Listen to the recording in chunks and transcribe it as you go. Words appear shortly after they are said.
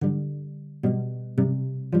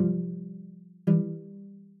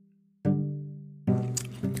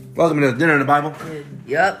Welcome to Dinner in the Bible.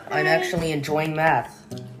 Yep, I'm actually enjoying math.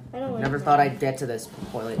 I don't like Never math. thought I'd get to this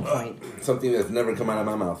point. Something that's never come out of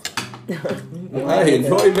my mouth. I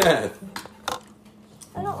enjoy math.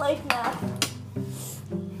 I don't like math.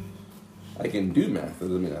 I can do math.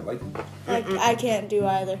 Doesn't mean I like it. I can't do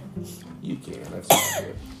either. You can. I've seen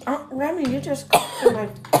it. Oh, Remy, you just coughed in my...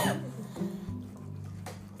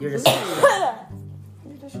 You're just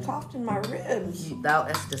You just coughed in my ribs.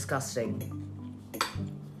 that is disgusting.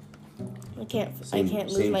 I can't Same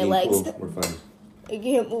move my thing, legs. cool. We're fine. I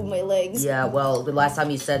can't move my legs. Yeah, well, the last time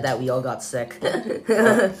you said that, we all got sick. What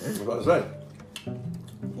about to say?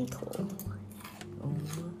 I'm cold.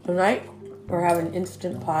 Tonight, we're having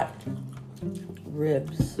Instant Pot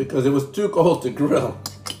ribs. Because it was too cold to grill.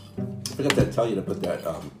 I forgot to tell you to put that.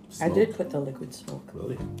 I Smoke. did put the liquid smoke.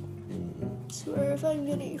 Really? I swear if I'm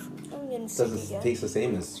getting sick Doesn't again. taste the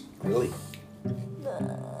same as grilling.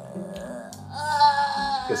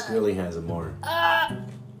 Because grilling has a more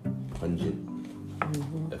pungent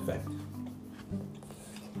effect.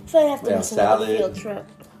 If I have to Yeah, miss another salad. field trip.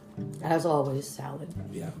 As always, salad.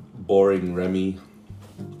 Yeah. Boring Remy.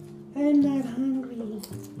 I'm not hungry.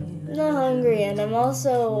 I'm not hungry and I'm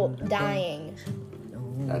also dying.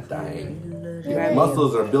 Not dying. Remy,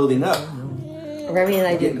 Muscles are building up. Remy and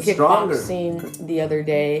I did Getting stronger. kickboxing the other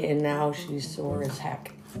day, and now she's sore as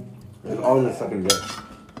heck. It's all in the second day.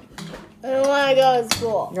 I don't want to go to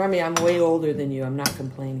school. Remy, I'm way older than you. I'm not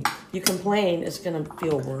complaining. You complain, it's gonna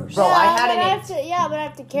feel worse. Bro, I had but an- I have to, but I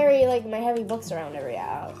have to carry like my heavy books around every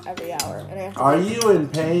hour, and I have to. Are you in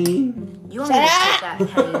pain? You want me to Shut take that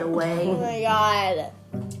pain Oh away? my god!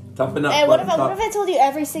 Toughen up. Hey, what if buttercup. I told you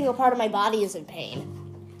every single part of my body is in pain?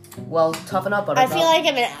 Well, toughen up, I Buttercup. feel like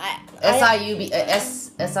I'm in.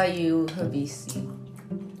 SIU BC.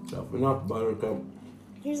 Toughen up, buttercup.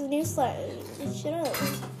 Here's the news slide. Shut up.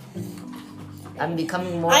 I'm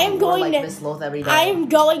becoming more, I am more going like to- Miss Loth every day. I am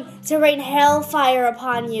going to rain hellfire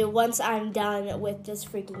upon you once I'm done with this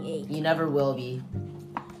freaking ache. You never will be.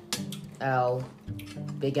 L.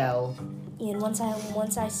 Big L. And once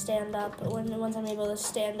I stand up, once I'm able to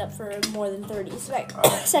stand up for more than 30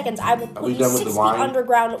 seconds, I will put we you done with 6 the feet wine?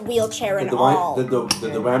 underground wheelchair and Did all.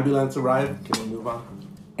 the ambulance arrive? Can we move on?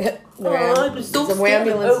 The ambulance is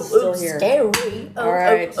still here. Scary. All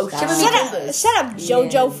right, shiver stop. me timbers. Shut up,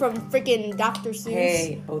 JoJo from freaking Dr. Seuss.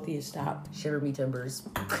 Hey, both of you stop. Shiver me timbers.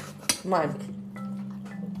 Come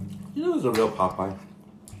on. You know, it was a real Popeye.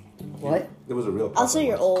 What? It was a real Popeye. Also,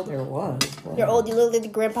 you're old. There was. What? You're old. You look like the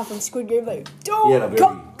grandpa from Squid Game. Like, He had a don't very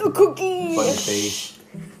cut the cookie. Funny face.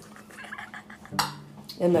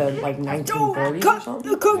 In the like 1940s or Don't cut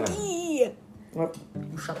something. the cookie. What?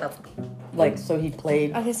 Shut up. Like so he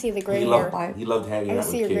played. I can see the gray He hair. loved hanging I out can with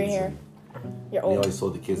see your kids. gray hair. You're He old. always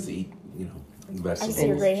told the kids to eat, I can vegetables. see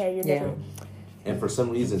your gray hair. You're Yeah. different. And for some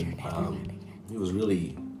reason, he was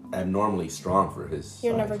really abnormally strong for his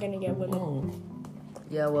You're size. never gonna get women. Oh.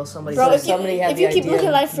 Yeah, well, somebody Bro, So if you, somebody had if the you keep idea looking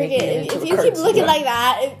of like making it freaking, into if a you keep cartoon. looking like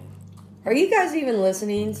that, Are you guys even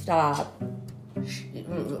listening? Stop.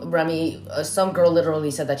 Remy, some girl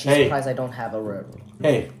literally said that she's Hey. surprised I don't have a room.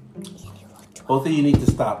 Hey, both of you need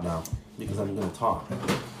to stop now because I'm going to talk.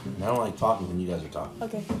 And I don't like talking when you guys are talking.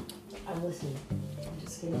 okay. I'm listening. I'm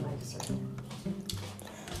just getting my discernment.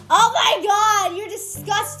 Oh my god, you're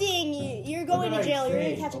disgusting. You're going did to I jail. You're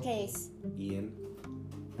say? gonna catch a case. Ian,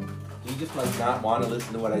 do you just not want to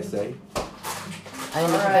listen to what I say? I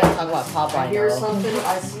know Alright. we're talk about Popeye I hear now. something.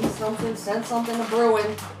 I see something. Sense something to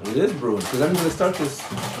brewing. It is brewing because I'm going to start this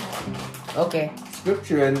Okay.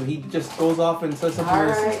 scripture and he just goes off and says something. All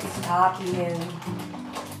that's- right, stop, Ian.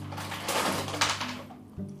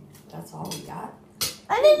 That's all we got.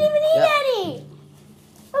 I didn't even eat Yep. any.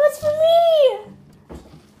 Oh, it's for me.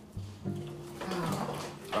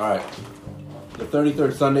 All right. The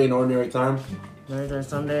 33rd Sunday in Ordinary Time. Thursday,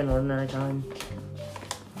 Sunday, and ordinary time.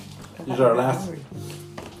 These are our last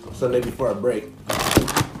Sunday before our break.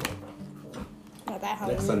 Not that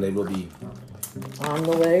hungry. Next Sunday we'll be On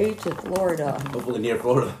the way to Florida. hopefully near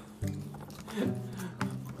Florida.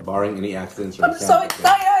 Barring any accidents or I'm so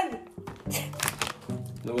excited!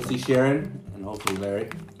 Then we'll see Sharon and hopefully Larry.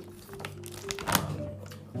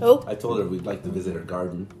 Oh, I told her we'd like to visit her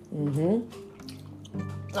garden. Mm-hmm.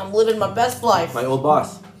 I'm living my best life. My old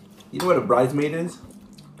boss. You know what a bridesmaid is?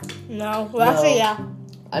 no. Well, actually, yeah.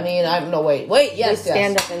 I mean, wait, yes, They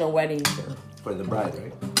stand yes. up in a wedding shirt. For the bride,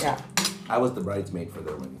 right? Yeah. I was the bridesmaid for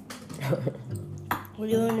their wedding. Were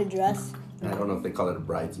you in a dress? I don't know if they call it a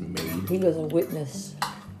bridesmaid. He was a witness.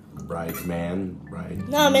 bridesman, bride.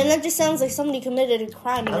 No, man, that just sounds like somebody committed a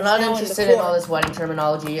crime. And I'm is not now interested the in all court. this wedding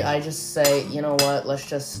terminology. I just say, you know what? Let's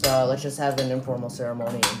just have an informal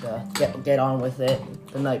ceremony and get on with it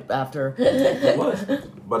the night after. It was.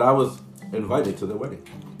 But I was invited to the wedding.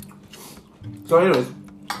 So anyways,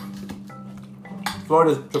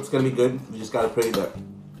 Florida's trip's gonna be good. We just gotta pray that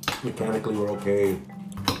mechanically we're okay.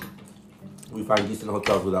 We find decent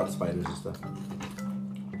hotels without spiders and stuff.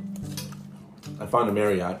 I found a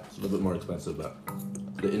Marriott. It's a little bit more expensive, but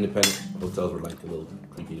the independent hotels were like a little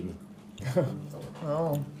creepy to me.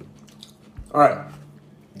 Oh. Alright.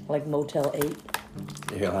 Like Motel 8.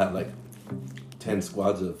 He'll have like 10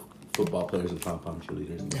 squads of football players and pom-pom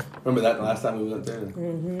cheerleaders. Remember that last time we went there?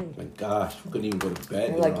 Mm-hmm. My gosh, we couldn't even go to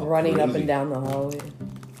bed. They're like running up and down the hallway.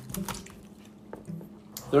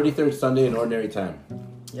 33rd Sunday in ordinary time.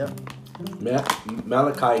 Yep.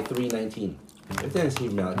 Malachi 3:19. Every time I see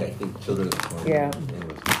Malachi, I think children of the corn. Yeah.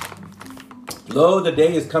 Anyways. Lo, the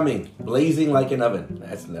day is coming, blazing like an oven.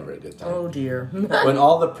 That's never a good time. Oh dear. When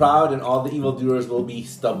all the proud and all the evildoers will be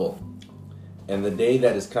stubble, and the day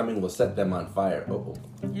that is coming will set them on fire.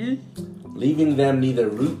 Leaving them neither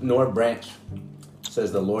root nor branch,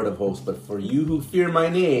 says the Lord of hosts. But for you who fear my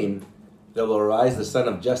name, there will arise the Sun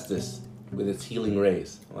of Justice with its healing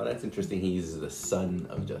rays. Well, that's interesting. He uses the Son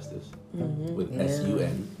of Justice with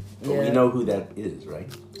S-U-N. But we know who that is, right?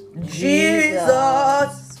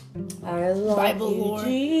 Jesus. I love Bible you, lore.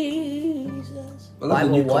 Jesus. Well, that's a Bible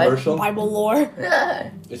new what? commercial. Bible lore.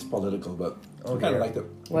 It's political, but Oh, I kind dear. of liked it.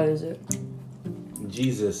 What is it?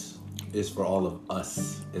 Jesus is for all of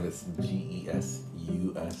us, and it's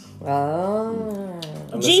G-E-S-U-S. Ah.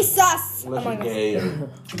 Unless- Jesus. Unless Oh you're my gay or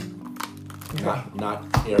not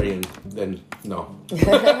Aryan, then no.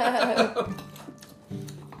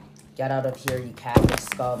 Get out of here, you Catholic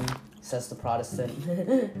scum, says the Protestant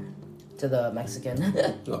to the Mexican.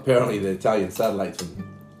 Apparently, the Italian satellites from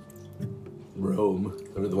Rome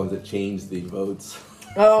are the ones that changed the votes.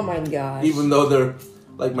 Oh my gosh. Even though they're,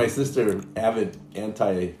 like my sister, avid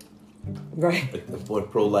Right.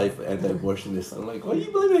 pro-life, anti-abortionist. I'm like, what do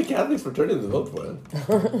you believe in Catholics for turning the vote for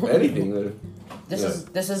it? Anything.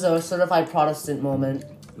 This is a certified Protestant moment.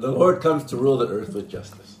 The Lord comes to rule the earth with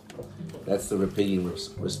justice. That's the repeating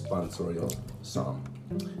responsorial psalm.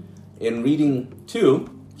 In reading 2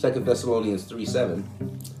 Thessalonians 3:7,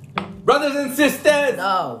 brothers and sisters,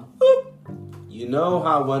 No. you know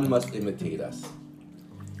how one must imitate us.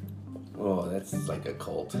 Oh, that's like a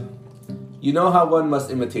cult. You know how one must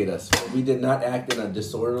imitate us. For we did not act in a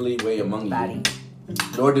disorderly way among Batty. you,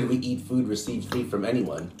 nor did we eat food received free from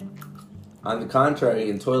anyone. On the contrary,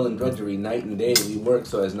 in toil and drudgery, night and day, we work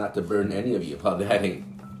so as not to burden any of you. Well, that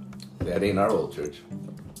ain't our old church.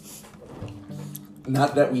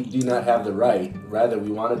 Not that we do not have the right, rather we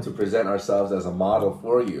wanted to present ourselves as a model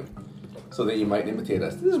for you, so that you might imitate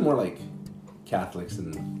us. This is more like Catholics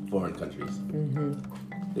in foreign countries.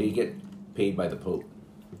 They get paid by the Pope.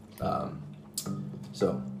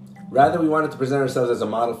 So, rather we wanted to present ourselves as a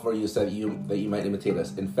model for you, so that you might imitate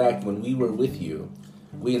us. In fact, when we were with you,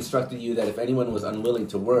 we instructed you that if anyone was unwilling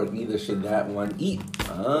to work, neither should that one eat.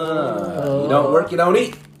 You don't work, you don't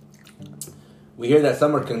eat. We hear that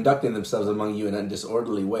some are conducting themselves among you in a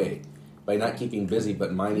disorderly way, by not keeping busy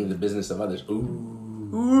but minding the business of others.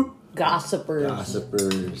 Ooh. Gossipers.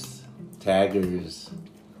 Gossipers, taggers,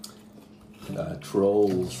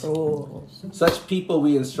 trolls. Trolls. Such people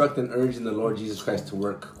we instruct and urge in the Lord Jesus Christ to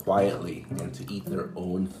work quietly and to eat their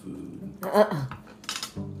own food.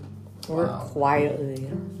 Work Wow. quietly.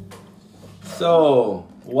 So,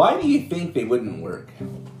 why do you think they wouldn't work?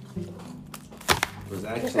 It was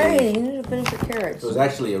actually, Hey, you need to finish your carrots. there was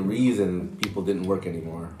actually a reason people didn't work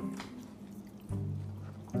anymore.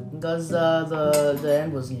 Because the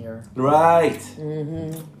end was near. Right.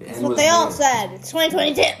 Mm-hmm. That's what they all said. It's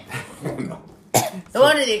 2022. No. No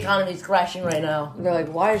wonder the economy's crashing right now. They're like,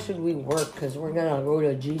 why should we work? Because we're going to go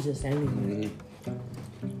to Jesus anyway.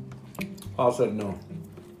 Paul said no.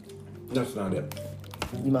 That's not it.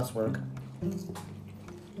 You must work.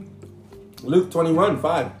 Luke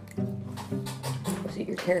 21:5. Let's eat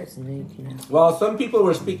your carrots and then you can have. Well, some people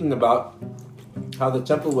were speaking about how the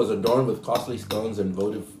temple was adorned with costly stones and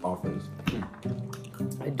votive offerings.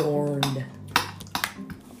 Adorned.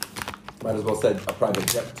 Might as well said a private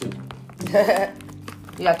jet too.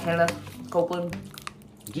 Yeah, Canada, Copeland.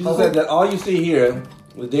 Jesus said that all you see here,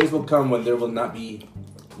 the days will come when there will not be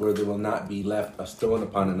left a stone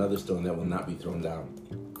upon another stone that will not be thrown down.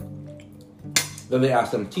 Then they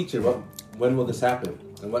asked him, Teacher, when will this happen?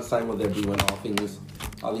 And what sign will there be when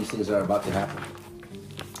all these things are about to happen?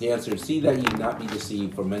 He answered, See that you not be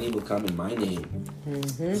deceived, for many will come in my name,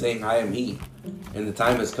 saying, I am he, and the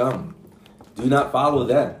time has come. Do not follow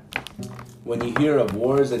them. When you hear of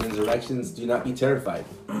wars and insurrections, do not be terrified.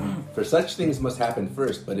 For such things must happen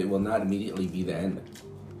first, but it will not immediately be the end.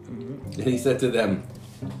 Then he said to them,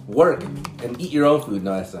 work and eat your own food.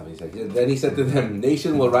 No, that's not what he said. Then he said to them,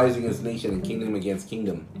 nation will rise against nation and kingdom against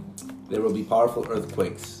kingdom. There will be powerful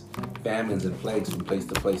earthquakes, famines, and plagues from place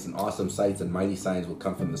to place, and awesome sights and mighty signs will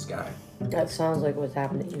come from the sky. That sounds like what's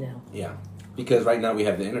happening now. Yeah, because right now we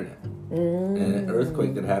have the internet. And an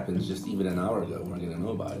earthquake that happens just even an hour ago, we're going to know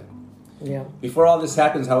about it. Yeah. Before all this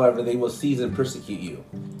happens, however, they will seize and persecute you.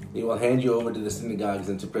 They will hand you over to the synagogues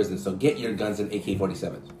and to prison. So get your guns and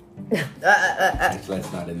AK-47s. Actually,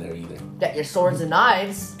 that's not in there either. Get your swords and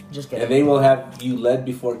knives. Just And kidding. they will have you led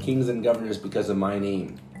before kings and governors because of my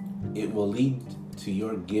name. It will lead to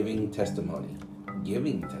your giving testimony.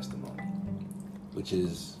 Giving testimony. Which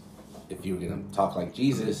is, if you're going to talk like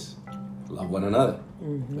Jesus, love one another.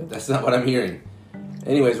 But that's not what I'm hearing.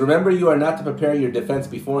 Anyways, remember you are not to prepare your defense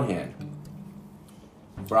beforehand.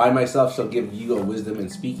 For I myself shall give you a wisdom in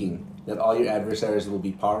speaking, that all your adversaries will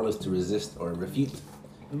be powerless to resist or refute.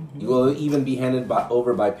 You will even be handed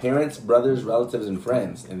over by parents, brothers, relatives, and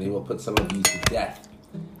friends, and they will put some of you to death.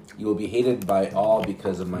 You will be hated by all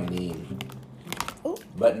because of my name.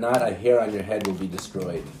 But not a hair on your head will be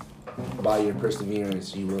destroyed. By your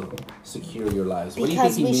perseverance, you will secure your lives. What do you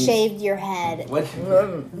think Because he we means? shaved your head. What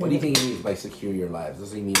do you think he means by secure your lives?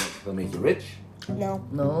 Does he mean like he'll make you rich? No.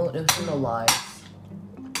 No, eternal lives.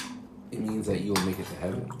 It means that you'll make it to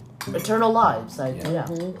heaven. Eternal lives. Yeah.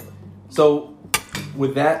 So,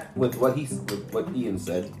 with that, with what Ian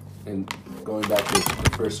said, and going back to the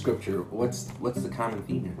first scripture, what's the common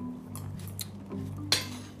theme here?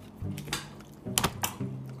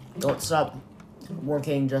 Don't stop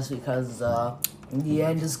working just because the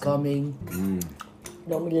end is coming.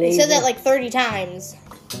 Don't be He lazy. said that like 30 times.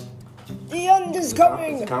 The end is It's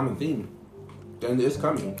coming. a common theme. The end is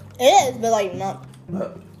coming. It is, but like not.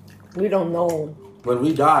 But We don't know. when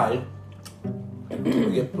we die,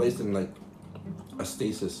 we get placed in like a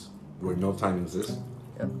stasis where no time exists.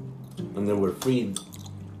 Yep. And then we're freed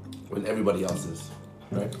when everybody else is.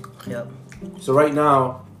 Right? Yep. So right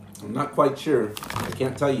now, I'm not quite sure. I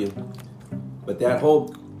can't tell you. But that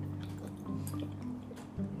whole...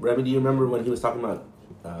 Remy, do you remember when he was talking about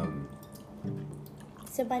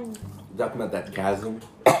that chasm?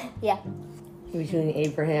 Yeah. Between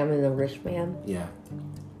Abraham and the rich man. Yeah.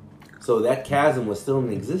 So that chasm was still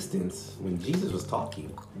in existence when Jesus was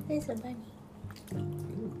talking. It's a bunny.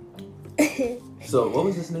 So what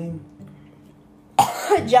was his name?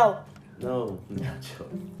 Joe. No, not Joe.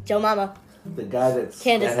 Joe Mama. The guy that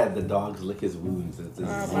Candace. had the dogs lick his wounds. That's his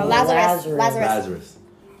name. Lazarus. Lazarus.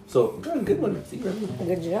 So, good one. See, Remy?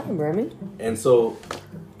 Good job, Remy. And so,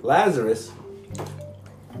 Lazarus,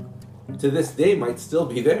 to this day, might still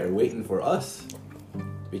be there waiting for us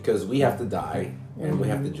because we have to die and we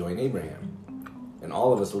have to join Abraham. And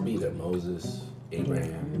all of us will be there. Moses,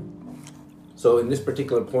 Abraham. So, in this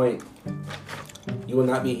particular point, you will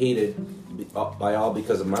not be hated by all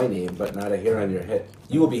because of my name, but not a hair on your head.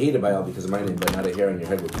 You will be hated by all because of my name, but not a hair on your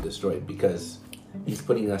head will be destroyed because he's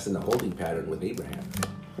putting us in a holding pattern with Abraham.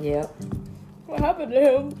 Yep. What happened to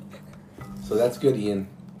him? So that's good, Ian.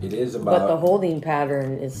 It is about... But the holding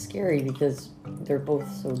pattern is scary because they're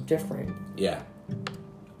both so different. Yeah.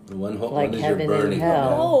 The one Like is you're heaven and burning,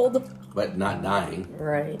 hell. Cold. but not dying.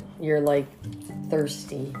 Right. You're like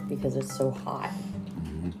thirsty because it's so hot.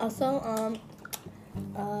 Also,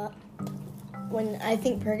 when I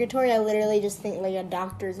think purgatory, I literally just think like a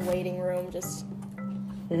doctor's waiting room. Just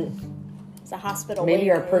it's a hospital. Maybe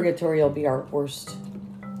waiting our room. purgatory will be our worst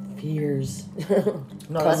fears.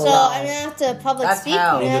 No, that's So not. I'm gonna have to public That's speak.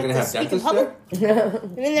 how. I'm You gonna mean have they're to gonna have speak in dentists public.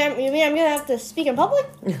 there? You mean I'm gonna have to speak in public?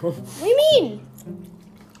 What do you mean?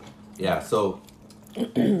 Yeah, so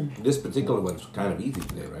this particular one's kind of easy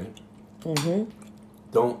today, right? Mm-hmm.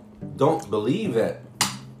 Don't believe that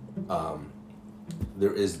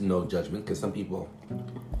there is no judgment, because some people,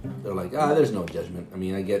 they're like, there's no judgment. I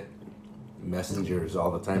mean, I get messengers all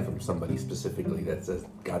the time from somebody specifically that says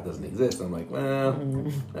God doesn't exist. I'm like, well,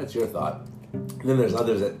 that's your thought. And then there's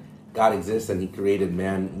others that God exists and he created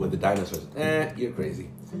man with the dinosaurs. You're crazy.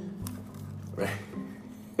 Right?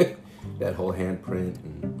 That whole handprint.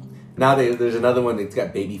 And now there's another one that's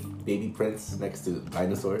got baby prints next to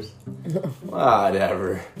dinosaurs.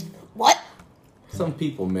 Whatever. What? Some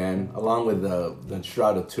people, man, along with the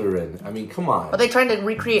Shroud of Turin. I mean, come on. Are they trying to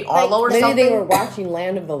recreate Arlo or Maybe something? they were watching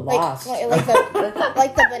Land of the Like, Lost.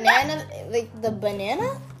 like the banana, like the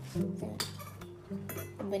banana,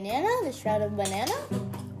 the shroud of banana.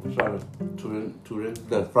 Shot of Turin,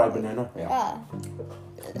 the fried banana. Yeah. Ah.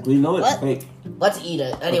 We know it's What? fake. Let's eat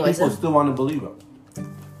it. But Anyways, people still want to believe it.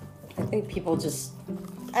 I think people just.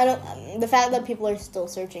 I don't. The fact that people are still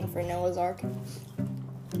searching for Noah's Ark.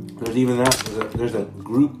 There's even that. There's a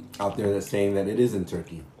group out there that's saying that it is in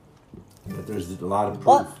Turkey. That there's a lot of proof.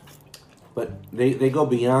 What? But they go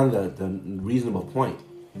beyond the reasonable point.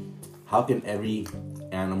 How can every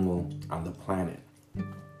animal on the planet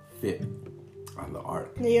fit on the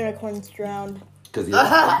ark? The unicorn's drowned. Because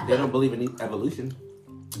they don't believe in evolution.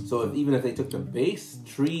 So even if they took the base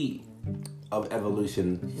tree of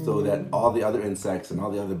evolution, so that all the other insects and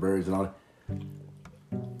all the other birds and all,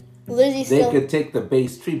 Lizzie they still. could take the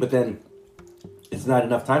base tree, but then it's not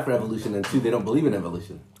enough time for evolution, and two, they don't believe in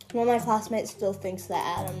evolution. One of my classmates still thinks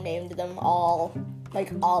that Adam named them all,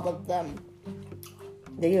 like all of them.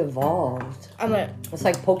 They evolved. I'm like, It's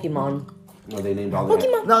like Pokemon. No, they named all the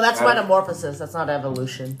Pokemon. no, that's Adam- metamorphosis. That's not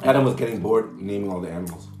evolution. Adam was getting bored naming all the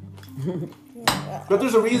animals. But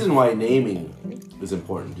there's a reason why naming is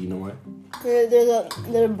important. Do you know why? there's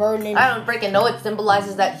a bird named. I don't freaking know. It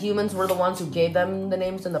symbolizes that humans were the ones who gave them the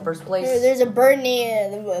names in the first place. There's a bird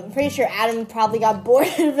named. I'm pretty sure Adam probably got bored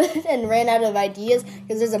of it and ran out of ideas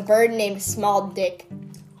because there's a bird named Small Dick.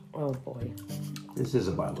 Oh boy. This is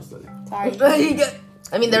a Bible study. Sorry,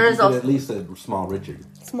 I mean, there is You could a at least a small Richard.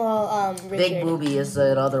 small Richard. big booby is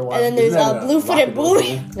the other one. And then there's Isn't that a blue-footed rocket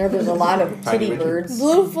booby. There's a lot of Tiny titty Richard. birds.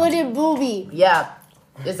 Blue-footed booby. Yeah.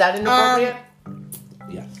 Is that inappropriate?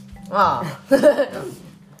 Yes. Ah.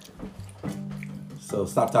 So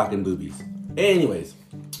stop talking boobies. Anyways,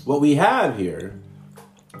 what we have here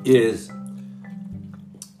is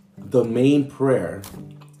the main prayer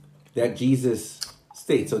that Jesus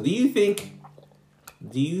states. So do you think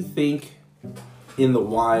in the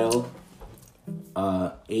wild,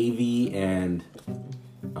 Avi and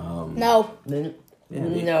No. Then- yeah,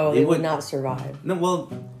 No, they would not survive. No, well,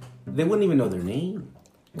 they wouldn't even know their name.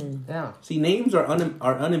 yeah. See, names are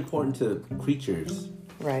unimportant to creatures.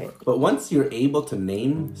 Right. But once you're able to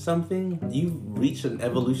name something, you reach an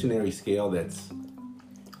evolutionary scale that's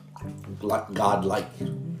godlike.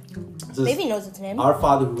 It says, Baby knows its name. Our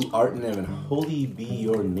Father who art in heaven, holy be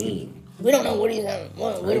your name. We don't know what he's name. We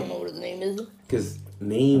don't know what his name is. Because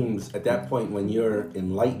names, at that point, when you're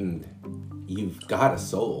enlightened, you've got a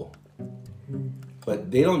soul.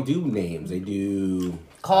 But they don't do names. They do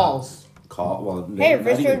Calls. well, Hey, not even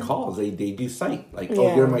Richard. calls. They do sight. Like, Yeah.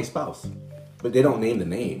 oh, you're my spouse. But they don't name the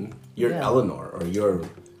name. You're Yeah. Eleanor, or you're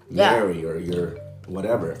Yeah. Mary, or you're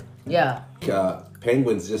whatever. Yeah.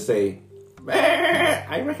 Penguins just say,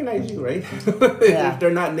 I recognize you, right? Yeah.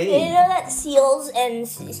 They're not Did you named. know that seals and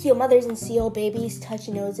seal mothers and seal babies touch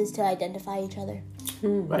noses to identify each other?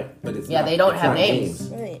 Right, but it's Yeah, not, they don't it's have not names.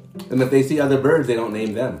 Right. And if they see other birds, they don't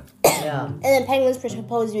name them. Yeah. And then penguins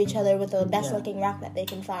propose to each other with the best looking rock that they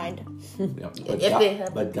can find. Yep. But, If God, they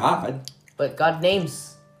have- but God But God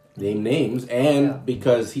names. name names, and Yeah.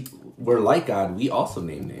 because we're like God, we also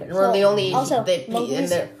name names. We're the only Also, they- monkeys- and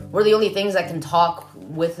they're- we're the only things that can talk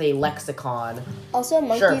with a lexicon. Also,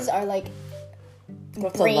 monkeys are like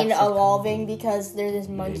What's a brain lexicon? evolving because there's this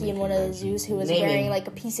monkey in one of the zoos who was Naming. wearing like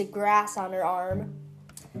a piece of grass on her arm.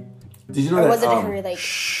 Did you know Or that? was it her like?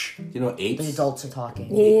 You know apes. The adults are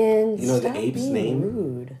talking. Ian, You know the stop ape's being name?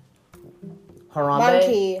 Rude. Harambe.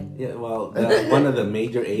 Monkey. Yeah, well, one of the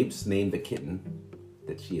major apes named the kitten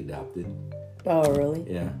that she adopted. Oh, really?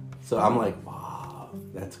 Yeah. So I'm like, wow,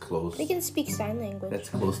 that's close. They can speak sign language. That's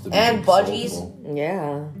close to And being budgies. soulful.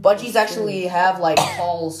 Yeah. Budgies actually have like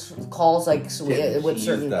calls like Yeah, with she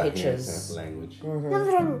certain used that, pitches. yeah, language.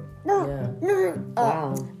 Yeah.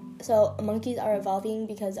 Wow. So monkeys are evolving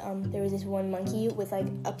because there was this one monkey with like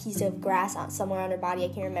a piece of grass somewhere on her body. I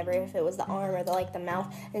can't remember if it was the arm or the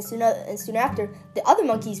mouth. And soon after, the other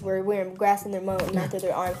monkeys were wearing grass in their mouth or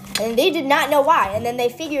their arm, and they did not know why. And then they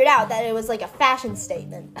figured out that it was like a fashion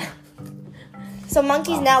statement. So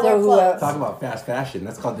monkeys now wear So, clothes. Talk about fast fashion.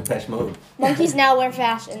 That's called Depeche Mode. Monkeys now wear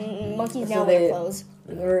fashion. Monkeys now wear clothes.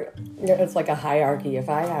 It's like a hierarchy. If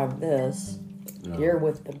I have this, you're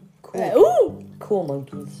with the cool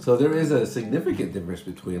monkeys. So there is a significant difference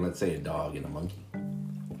between, let's say, a dog and a monkey.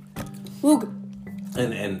 Oog.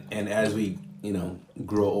 And as we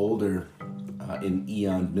grow older, in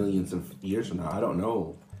eons, millions of years from now, I don't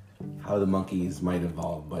know how the monkeys might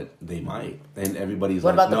evolve, but they might. And everybody's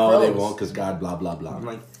What like, about the no, they crows? won't, because God, blah blah blah. I'm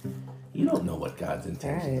like, you don't know what God's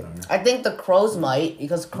intentions are. I think the crows might,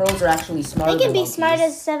 because crows are actually smarter They can than be smart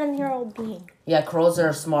monkeys. as a 7-year-old being. Yeah, crows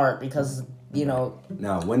are smart because,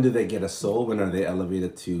 Now, when do they get a soul? When are they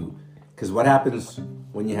elevated to? Because what happens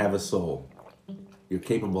when you have a soul? You're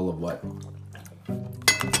capable of what?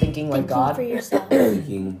 thinking like Thinking God. for yourself.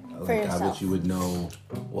 Thinking like For God, yourself. which you would know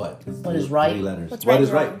what? What is right? 3 letters. What's What right is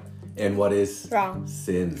and right? wrong. And what is Wrong.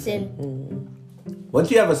 sin? Sin. Once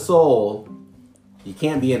you have a soul, you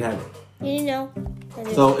can't be in heaven. You know.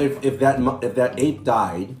 So if that ape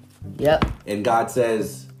died, Yep. and God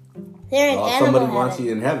says, They're in well, if animal somebody wants heaven.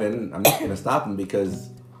 you in heaven, I'm not going to stop him because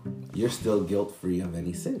you're still guilt-free of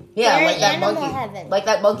any sin. Yeah, They're like in that animal monkey. heaven. Like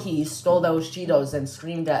that monkey stole those Cheetos and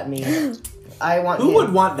screamed at me. I want Who him.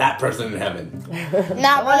 would want that person in heaven? Nah,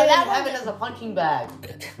 I but want him in that heaven as a punching bag.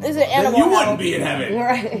 one is an Then animal you hell. wouldn't be in heaven.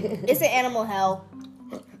 Right. It's an animal hell.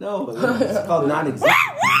 No, it's called non-existent.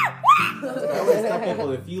 I always tell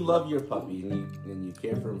people, if you love your puppy and you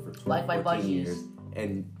care for him for 12, Like my 14 buddies. years,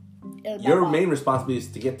 and your main responsibility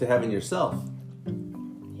is to get to heaven yourself,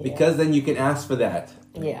 because then you can ask for that.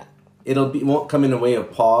 Yeah. It won't come in the way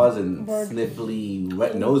of paws and sniffly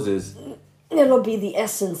wet noses. It'll be the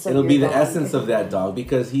essence of It'll your be the dog. essence of that dog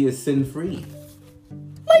because he is sin-free.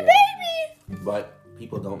 My baby! But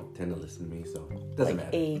people don't tend to listen to me, so it doesn't Like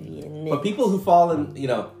matter. avian. But people who fall in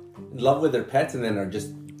love with their pets and then are just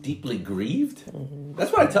deeply grieved,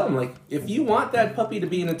 that's what I tell them. Like, if you want that puppy to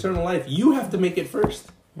be in eternal life, you have to make it first.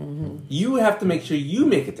 You have to make sure you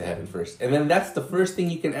make it to heaven first. And then that's the first thing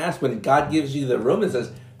you can ask when God gives you the room and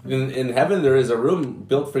says, in heaven there is a room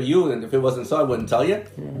built for you, and if it wasn't so, I wouldn't tell you.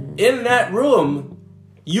 In that room,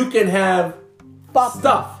 you can have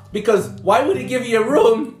stuff. Because why would he give you a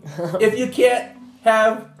room if you can't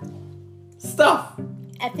have stuff?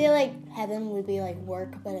 I feel like heaven would be like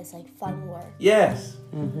work, but it's like fun work. Yes.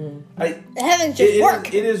 Heaven's just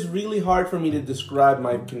work. It is really hard for me to describe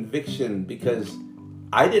my conviction because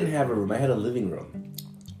I didn't have a room. I had a living room.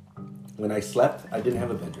 When I slept, I didn't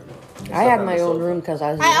have a bedroom. I slept had on my the own sofa. room because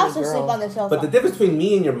I was a I little also girl. sleep on the sofa. But the difference between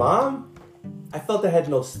me and your mom, I felt I had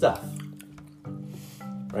no stuff.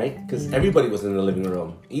 Right? Because everybody was in the living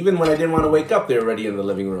room. Even when I didn't want to wake up, they were already in the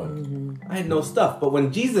living room. I had no stuff. But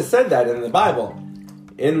when Jesus said that in the Bible,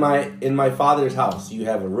 in my Father's house, you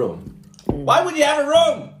have a room. Why would you have a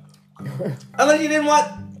room? Unless you didn't want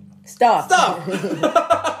Stuff. stuff.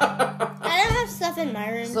 I don't have stuff in my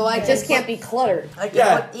room. So I It just can't be cluttered. I can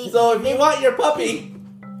Yeah. put So if you want your puppy,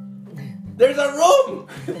 there's a room.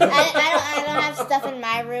 I don't have stuff in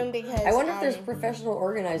my room because I wonder if there's professional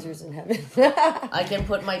organizers in heaven. I can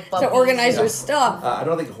put my puppy. to organize your stuff. I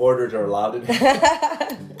don't think hoarders are allowed in. I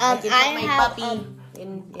can put I my have puppy.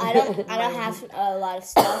 I don't have a lot of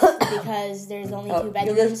stuff because there's only 2 Oh, you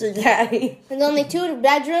bedrooms. live to daddy. There's only 2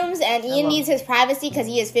 bedrooms, and Ian needs his privacy because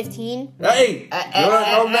he is 15. Hey,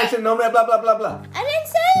 no mention, no blah blah blah blah. I didn't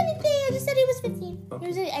say anything. I just said he was 15. He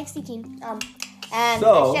was an XD teen. And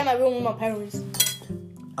So- I share my room with my parents.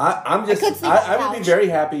 I'm just. could sleep on the I would be couch. very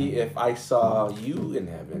happy if I saw you in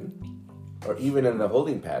heaven, or even in the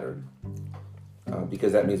holding pattern,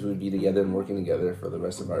 because that means we'd be together and working together for the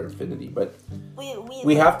rest of our infinity. But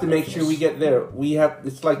we have to make sure we get there.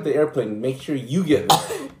 It's like the airplane. Make sure you get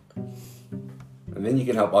there, and then you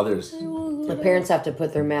can help others. The parents have to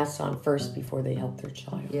put their masks on first before they help their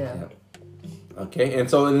child. Yeah. Okay, and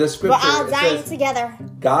so in this We're scripture, all it dying says, together.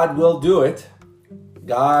 God will do it.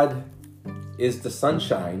 God is the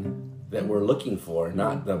sunshine that we're looking for,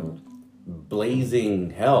 not the blazing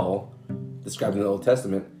hell described in the Old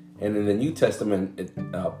Testament. And in the New Testament,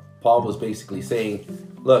 Paul was basically saying,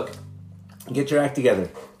 look, get your act together.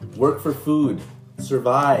 Work for food.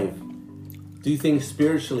 Survive. Do things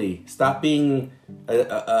spiritually. Stop being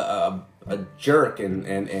a jerk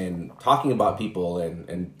and talking about people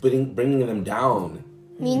and bringing them down.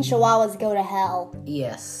 Mean chihuahuas go to hell.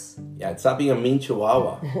 Yes. Yeah, stop being a mean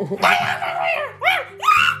chihuahua.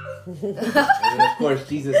 And of course,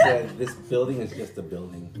 Jesus said, this building is just a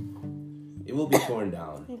building. It will be torn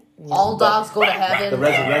down. All dogs go to The heaven.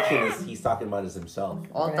 resurrection is he's talking about is himself.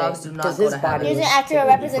 All Right. dogs do not 'Cause go his to body Here's heaven. an accurate It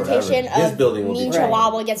will be representation forever. His of building will be mean forever.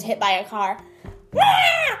 chihuahua gets hit by a car.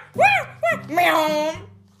 Meow.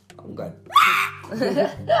 I'm glad.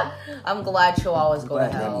 I'm glad chihuahuas go to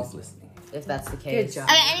Glad hell. Randy's listening. If that's the case. Good job.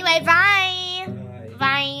 Okay, anyway, bye.